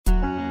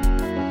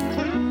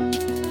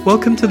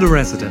Welcome to The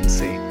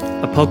Residency,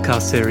 a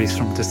podcast series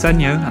from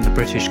Disegno and the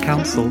British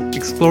Council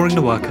exploring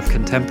the work of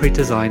contemporary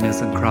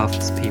designers and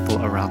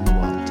craftspeople around the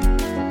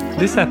world.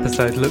 This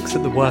episode looks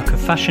at the work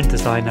of fashion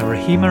designer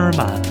Rahima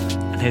Rahman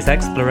and his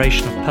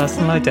exploration of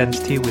personal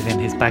identity within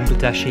his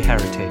Bangladeshi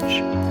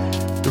heritage.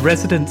 The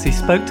Residency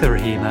spoke to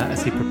Rahima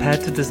as he prepared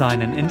to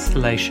design an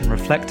installation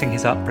reflecting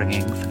his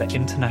upbringing for the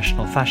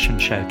International Fashion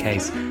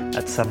Showcase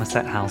at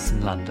Somerset House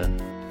in London.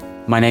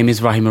 My name is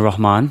Rahima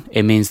Rahman.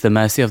 It means the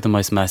mercy of the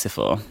most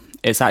merciful.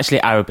 It's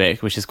actually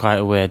Arabic, which is quite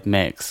a weird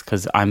mix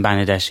because I'm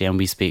Bangladeshi and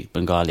we speak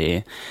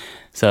Bengali.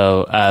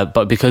 So,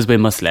 but because we're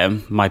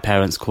Muslim, my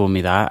parents call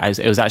me that.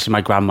 It was actually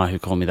my grandma who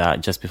called me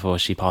that just before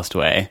she passed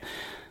away.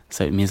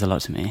 So it means a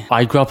lot to me.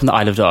 I grew up in the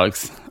Isle of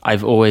Dogs.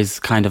 I've always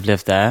kind of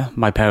lived there.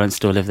 My parents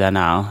still live there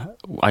now.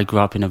 I grew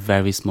up in a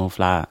very small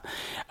flat,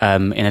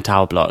 in a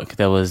tower block.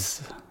 There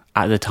was,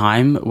 at the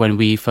time when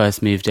we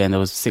first moved in,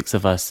 there was 6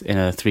 of us in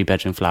a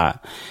 3-bedroom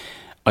flat.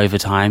 Over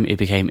time, it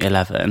became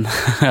 11,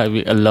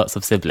 lots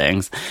of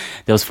siblings.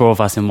 There was 4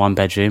 of us in 1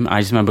 bedroom. I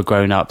just remember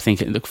growing up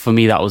thinking, look, for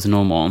me, that was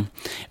normal.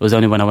 It was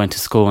only when I went to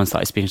school and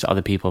started speaking to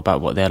other people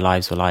about what their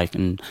lives were like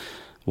and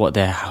what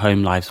their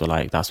home lives were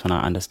like. That's when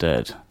I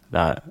understood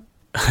that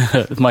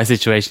my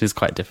situation is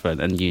quite different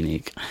and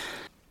unique.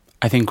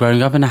 I think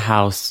growing up in a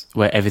house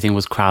where everything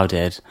was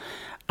crowded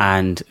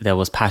and there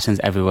was patterns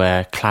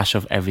everywhere, clash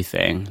of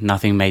everything,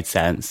 nothing made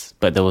sense,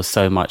 but there was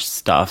so much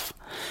stuff,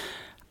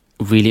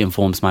 really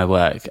informs my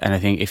work. And I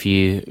think if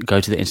you go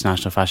to the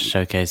International Fashion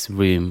Showcase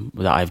room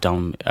that I've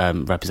done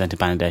representing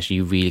Bangladesh,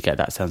 you really get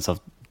that sense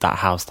of that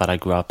house that I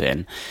grew up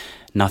in.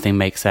 Nothing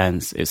makes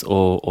sense. It's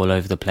all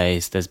over the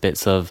place. There's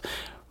bits of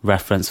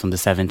reference from the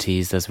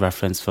 70s, there's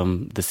reference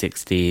from the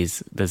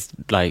 60s, there's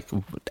like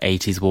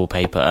 80s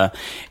wallpaper.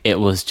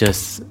 It was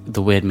just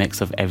the weird mix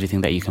of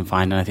everything that you can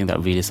find, and I think that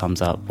really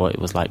sums up what it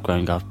was like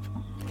growing up.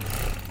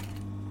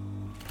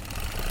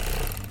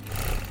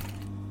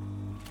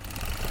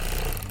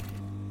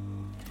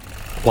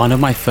 One of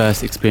my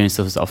first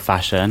experiences of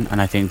fashion, and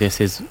I think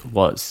this is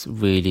what's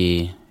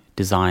really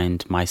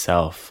designed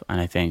myself, and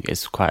I think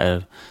it's quite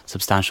a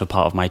substantial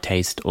part of my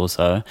taste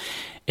also,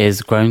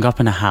 is growing up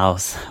in a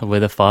house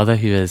with a father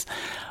who is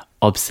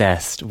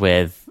obsessed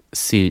with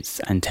suits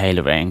and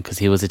tailoring, because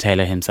he was a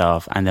tailor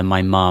himself, and then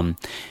my mum,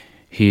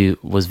 who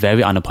was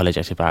very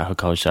unapologetic about her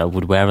culture,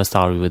 would wear a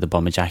sari with a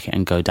bomber jacket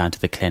and go down to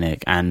the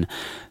clinic and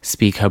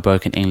speak her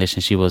broken English,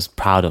 and she was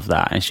proud of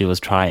that, and she was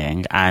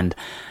trying, and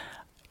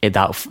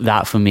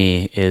that for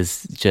me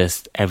is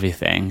just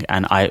everything.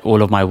 And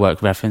all of my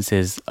work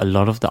references a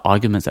lot of the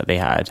arguments that they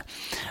had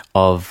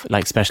of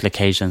like special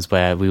occasions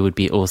where we would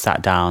be all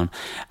sat down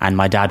and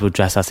my dad would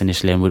dress us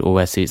initially and we'd all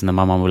wear suits, and then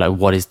my mum would be like,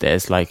 what is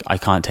this? Like, I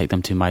can't take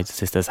them to my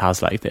sister's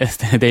house like this.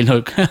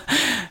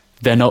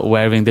 They're not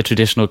wearing the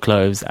traditional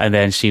clothes. And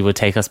then she would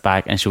take us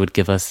back and she would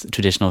give us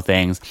traditional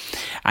things.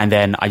 And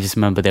then I just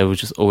remember there would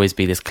just always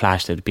be this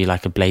clash. There'd be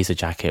like a blazer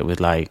jacket with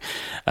like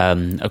a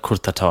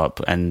kurta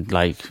top and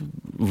like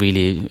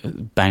really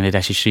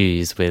Bangladeshi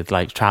shoes with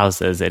like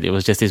trousers. And it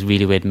was just this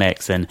really weird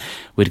mix. And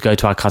we'd go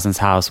to our cousin's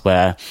house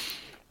where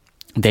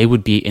they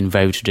would be in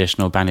very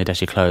traditional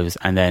Bangladeshi clothes,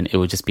 and then it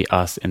would just be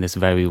us in this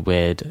very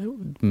weird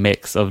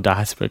mix of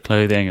diaspora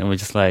clothing. And we're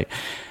just like,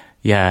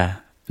 yeah.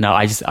 No,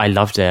 I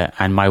loved it,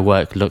 and my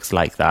work looks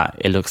like that.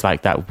 It looks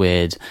like that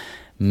weird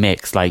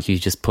mix, like you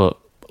just put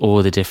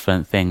all the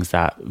different things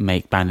that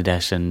make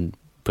Bangladesh and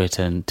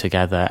Britain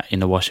together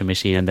in a washing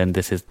machine, and then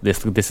this is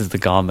the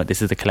garment,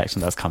 this is the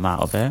collection that's come out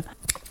of it.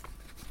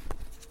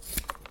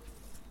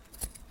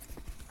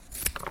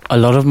 A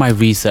lot of my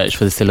research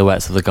for the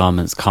silhouettes of the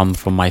garments come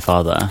from my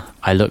father.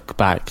 I look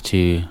back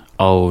to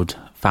old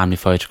family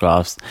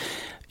photographs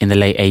in the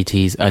late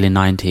 80s, early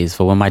 90s,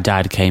 for when my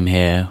dad came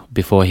here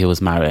before he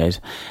was married.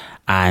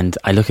 And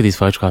I look at these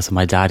photographs and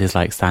my dad is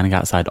like standing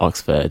outside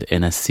Oxford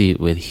in a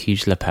suit with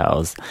huge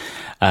lapels,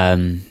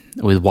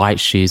 with white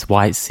shoes,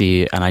 white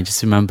suit. And I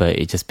just remember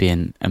it just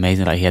being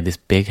amazing. Like he had this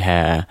big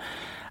hair,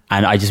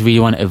 and I just really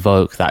want to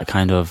evoke that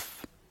kind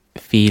of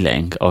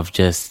feeling of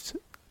just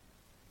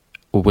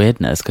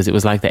weirdness, because it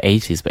was like the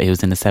 80s, but he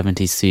was in a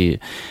 70s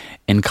suit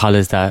in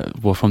colours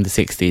that were from the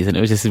 60s, and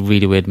it was just a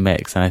really weird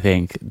mix. And I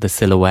think the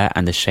silhouette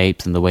and the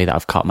shapes and the way that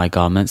I've cut my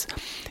garments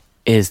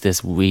is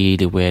this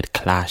really weird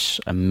clash,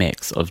 a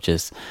mix of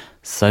just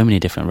so many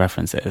different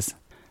references.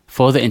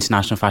 For the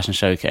International Fashion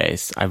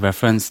Showcase, I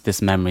referenced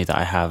this memory that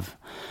I have,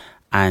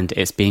 and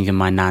it's being in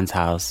my nan's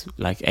house,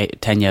 like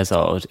 10 years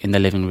old, in the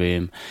living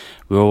room.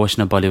 We were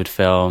watching a Bollywood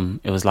film.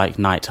 It was like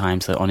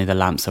nighttime, so only the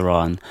lamps are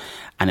on,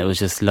 and it was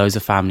just loads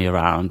of family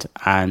around.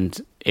 And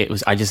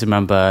I just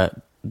remember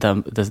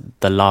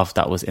the love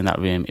that was in that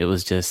room. It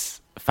was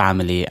just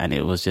family, and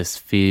it was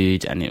just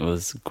food, and it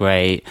was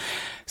great.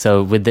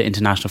 So with the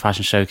International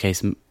Fashion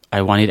Showcase,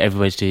 I wanted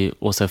everybody to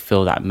also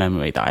feel that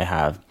memory that I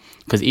have,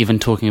 because even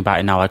talking about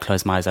it now, I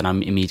close my eyes and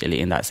I'm immediately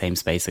in that same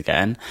space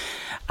again.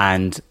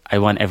 And I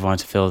want everyone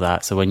to feel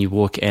that. So when you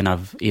walk in,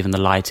 even the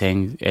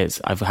lighting,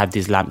 I've had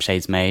these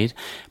lampshades made,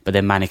 but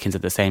they're mannequins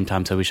at the same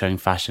time, so we're showing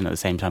fashion at the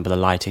same time, but the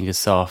lighting is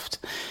soft.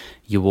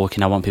 you walk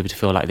in, I want people to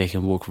feel like they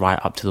can walk right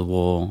up to the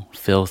wall,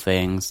 feel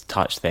things,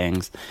 touch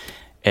things.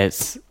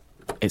 It's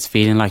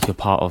feeling like you're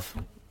part of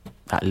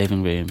that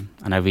living room,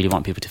 and I really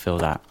want people to feel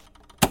that.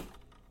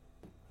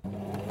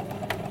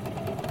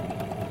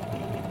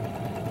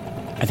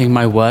 I think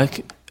my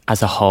work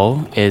as a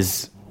whole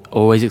is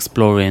always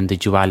exploring the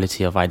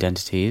duality of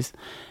identities.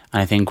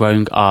 And I think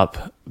growing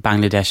up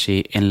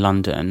Bangladeshi in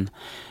London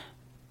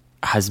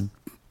has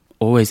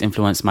always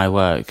influenced my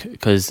work,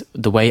 because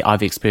the way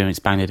I've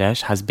experienced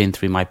Bangladesh has been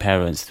through my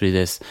parents, through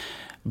this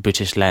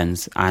British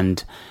lens.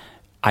 And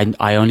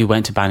I only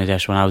went to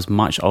Bangladesh when I was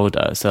much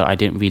older, so I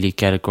didn't really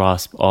get a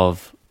grasp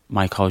of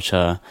my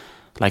culture,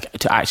 like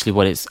to actually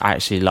what it's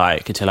actually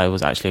like, until I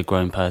was actually a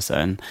grown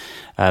person,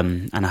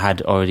 and I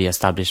had already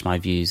established my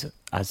views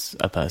as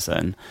a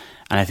person.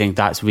 And I think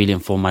that's really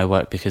informed my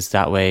work, because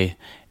that way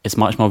it's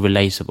much more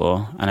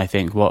relatable. And I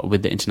think what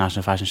with the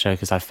International Fashion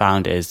Showcase I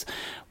found is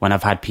when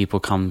I've had people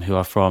come who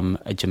are from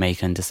a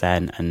Jamaican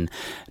descent and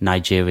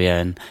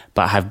Nigerian,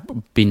 but have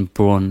been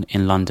born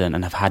in London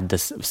and have had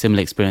this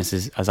similar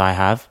experiences as I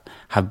have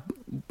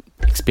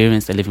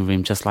experienced a living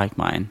room just like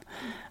mine.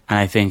 And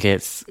I think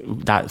it's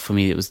that, for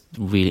me, it was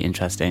really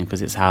interesting,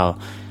 because it's how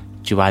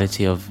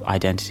duality of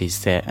identities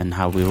sit and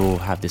how we all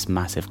have this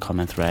massive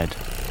common thread.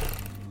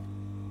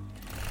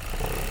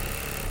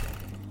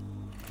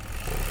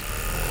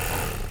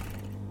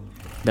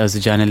 There was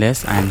a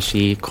journalist, and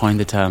she coined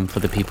the term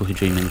for the people who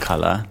dream in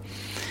colour.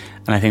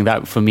 And I think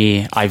that, for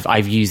me,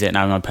 I've used it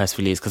now in my press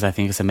release, because I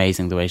think it's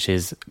amazing the way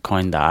she's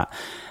coined that.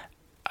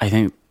 I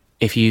think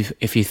if you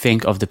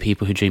think of the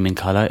people who dream in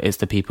colour, it's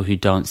the people who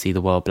don't see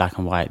the world black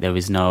and white. There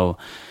is no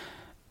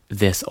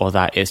this or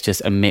that. It's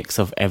just a mix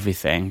of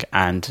everything.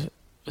 And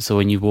so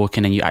when you walk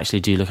in and you actually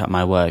do look at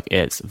my work,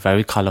 it's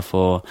very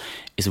colourful,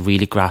 it's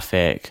really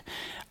graphic.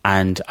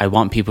 And I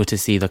want people to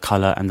see the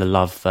colour and the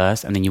love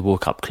first, and then you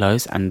walk up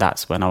close, and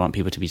that's when I want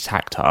people to be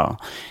tactile,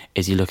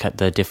 is you look at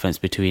the difference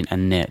between a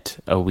knit,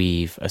 a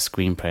weave, a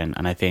screen print.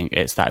 And I think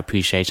it's that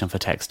appreciation for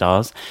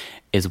textiles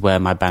is where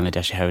my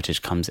Bangladeshi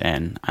heritage comes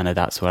in. And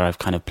that's where I've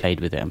kind of played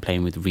with it. I'm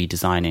playing with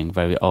redesigning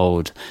very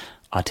old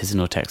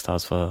artisanal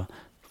textiles for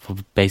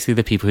basically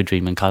the people who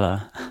dream in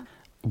colour.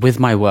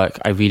 With my work,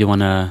 I really want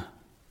to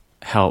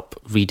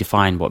help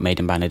redefine what Made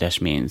in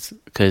Bangladesh means,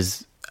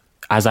 because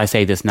as I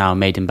say this now,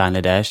 Made in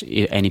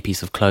Bangladesh, any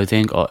piece of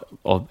clothing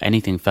or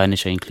anything,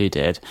 furniture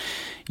included,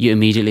 you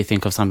immediately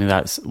think of something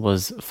that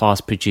was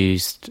fast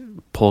produced,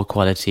 poor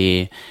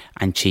quality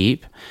and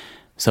cheap.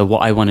 So what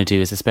I want to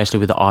do is, especially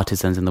with the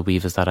artisans and the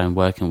weavers that I'm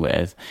working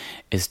with,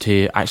 is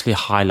to actually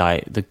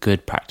highlight the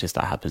good practice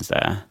that happens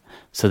there.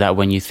 So that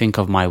when you think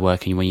of my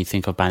work and when you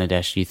think of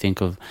Bangladesh, you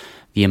think of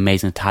the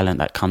amazing talent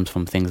that comes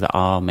from things that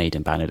are made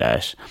in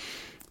Bangladesh.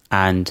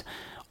 And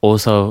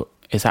also,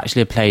 it's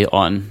actually a play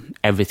on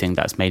everything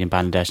that's made in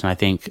Bangladesh, and I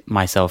think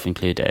myself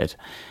included.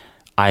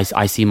 I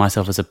see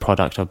myself as a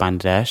product of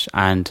Bangladesh,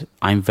 and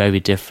I'm very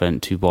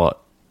different to what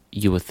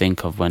you would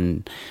think of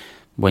when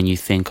you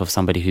think of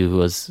somebody who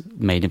was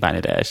made in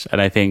Bangladesh. And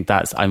I think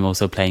I'm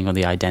also playing on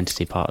the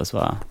identity part as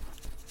well.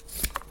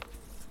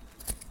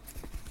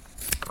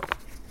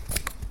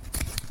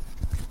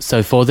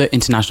 So for the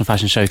International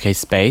Fashion Showcase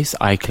space,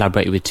 I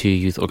collaborate with two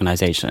youth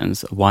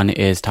organisations. One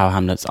is Tower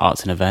Hamlets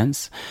Arts and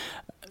Events,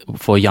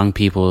 for young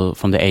people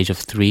from the age of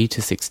 3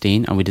 to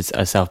 16, and we did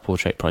a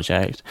self-portrait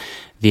project.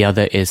 The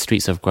other is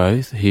Streets of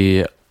Growth,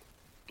 who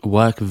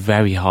work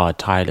very hard,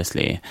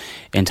 tirelessly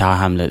in Tower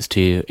Hamlets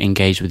to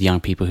engage with young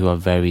people who are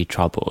very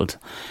troubled.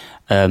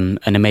 An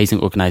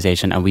amazing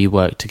organisation, and we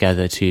work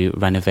together to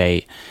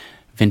renovate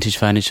vintage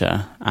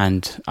furniture,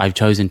 and I've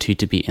chosen two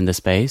to be in the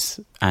space,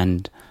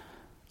 and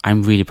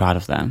I'm really proud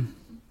of them,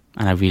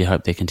 and I really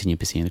hope they continue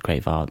pursuing the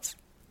creative arts.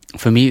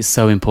 For me, it's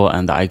so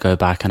important that I go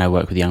back and I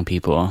work with young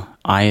people.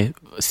 I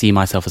see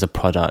myself as a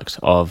product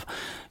of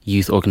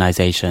youth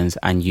organisations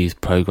and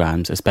youth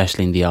programmes,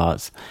 especially in the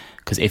arts,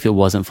 because if it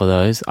wasn't for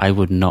those, I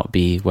would not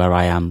be where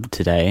I am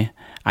today.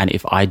 And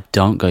if I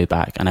don't go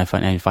back, and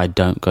if I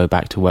don't go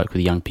back to work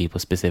with young people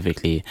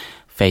specifically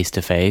face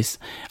to face,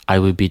 I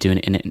would be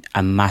doing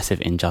a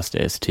massive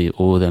injustice to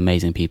all the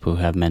amazing people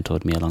who have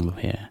mentored me along the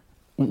way.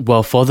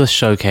 Well, for the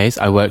showcase,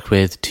 I worked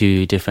with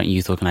two different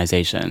youth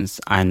organisations,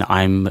 and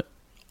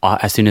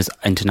as soon as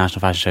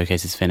International Fashion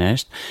Showcase is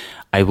finished,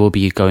 I will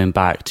be going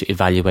back to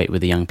evaluate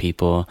with the young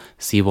people,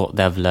 see what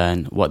they've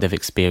learned, what they've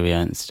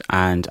experienced,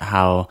 and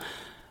how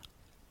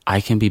I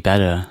can be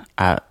better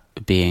at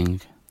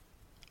being,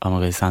 oh my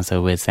God, it sounds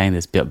so weird saying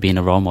this, but being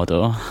a role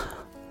model.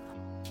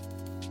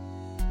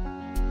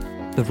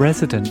 The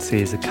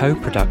Residency is a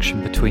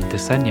co-production between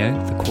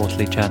Disegno, the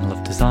quarterly journal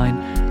of design,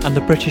 and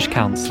the British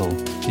Council,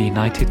 the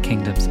United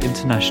Kingdom's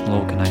international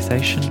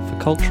organisation for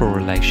cultural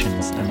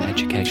relations and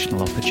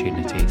educational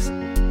opportunities.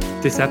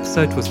 This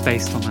episode was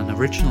based on an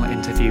original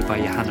interview by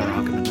Johanna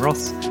Argaman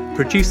Ross,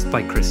 produced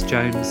by Chris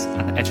Jones,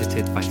 and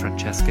edited by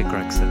Francesca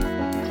Gregson.